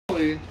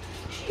Wally.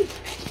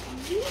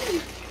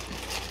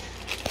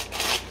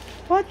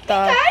 What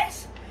the? Hey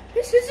guys,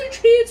 this is a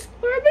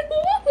transforming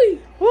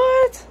Wally.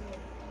 What?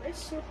 What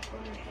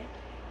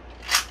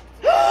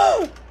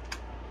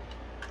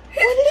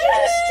did you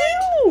just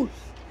do?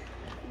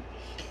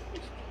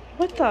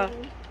 What the?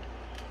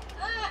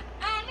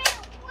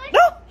 No!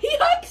 He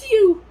hugs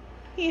you.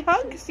 He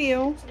hugs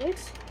you.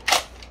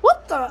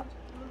 What the?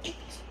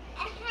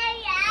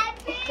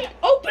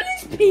 Open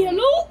his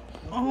panel.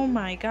 Oh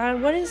my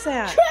god, what is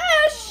that?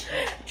 Trash.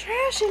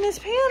 Trash in his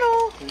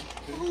panel.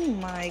 Oh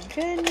my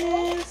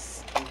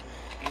goodness.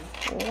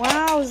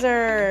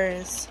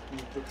 Wowzers.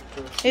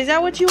 Is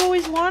that what you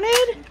always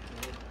wanted?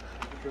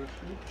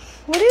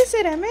 What is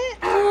it,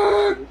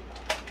 Emmett?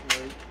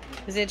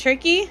 Is it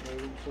tricky?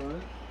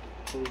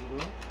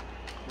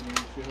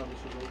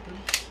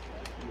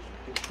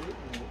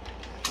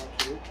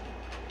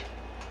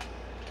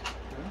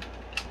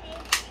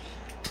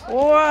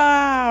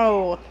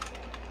 Wow.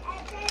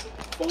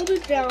 Fold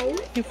it down.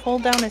 You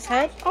fold down his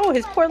head? Oh,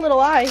 his poor little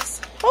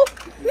eyes. Oh.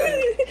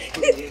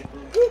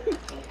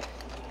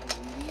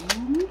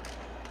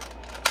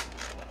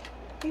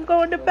 You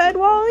going to bed,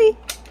 Wally?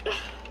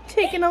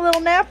 Taking a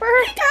little napper?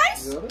 Hey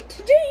guys,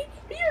 today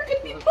we are going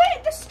to be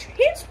playing this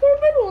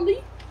transforming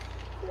Wally.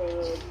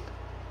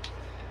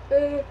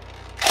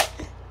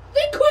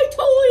 Think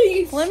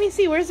Toys. Let me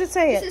see. Where's it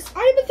say it? This is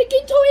I'm a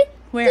Thinking Toy.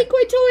 Where? Think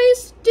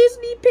Toys,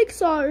 Disney,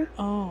 Pixar.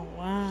 Oh,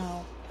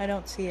 wow. I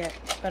don't see it,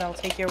 but I'll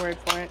take your word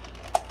for it.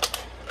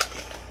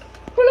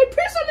 Will I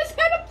press on his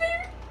head up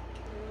there?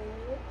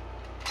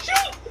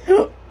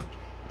 Shoot!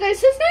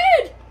 That's his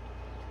head.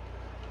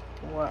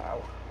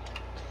 Wow.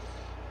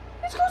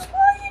 This goes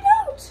flying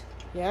out.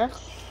 Yeah?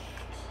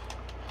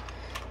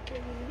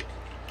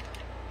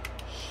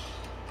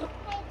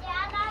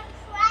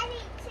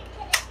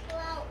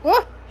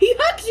 What? He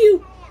hugs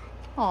you.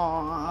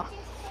 Aww.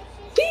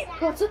 He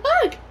wants a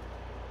hug.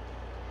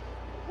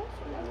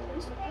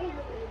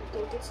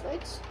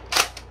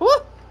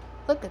 Whoa!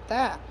 Look at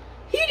that.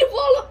 He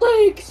developed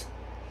legs.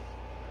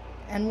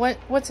 And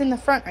what's in the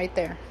front right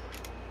there?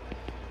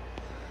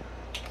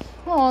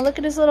 Oh, look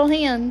at his little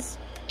hands.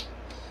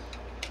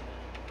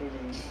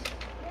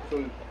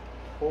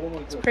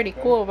 It's pretty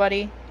cool,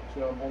 buddy.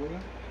 See how I'm holding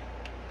it?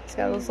 He's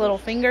got those little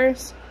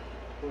fingers.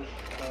 Push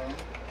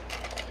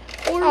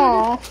down.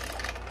 Aw.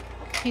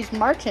 He's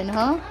marching,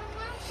 huh?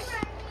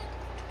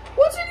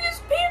 What's in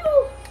this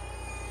panel?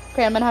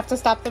 Okay, I'm gonna have to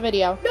stop the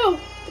video. No,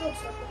 don't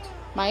stop it.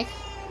 Mike?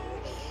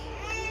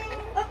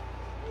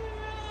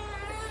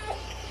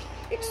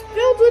 It's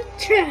filled with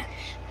trash.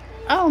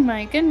 Oh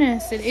my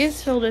goodness, it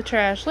is filled with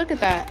trash. Look at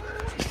that.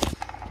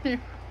 Here.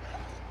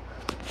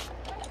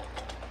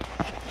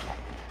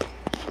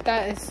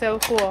 That is so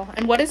cool.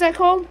 And what is that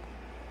called?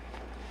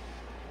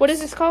 What is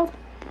this called?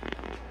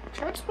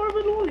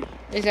 Transforming Wally.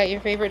 Is that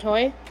your favorite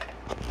toy?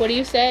 What do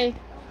you say?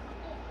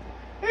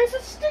 There's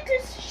a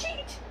sticker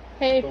sheet.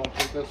 Hey, Don't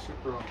take that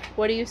super off.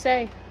 what do you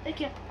say? Thank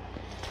you.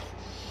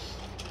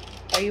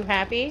 Are you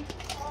happy?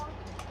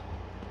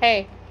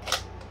 Hey,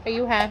 are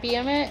you happy,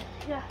 Emmett?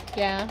 Yeah.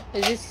 Yeah.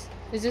 Is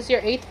this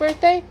your 8th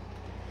birthday?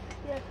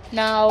 Yeah.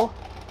 No.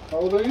 How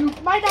old are you?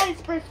 My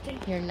 9th birthday.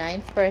 Your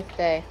 9th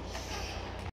birthday.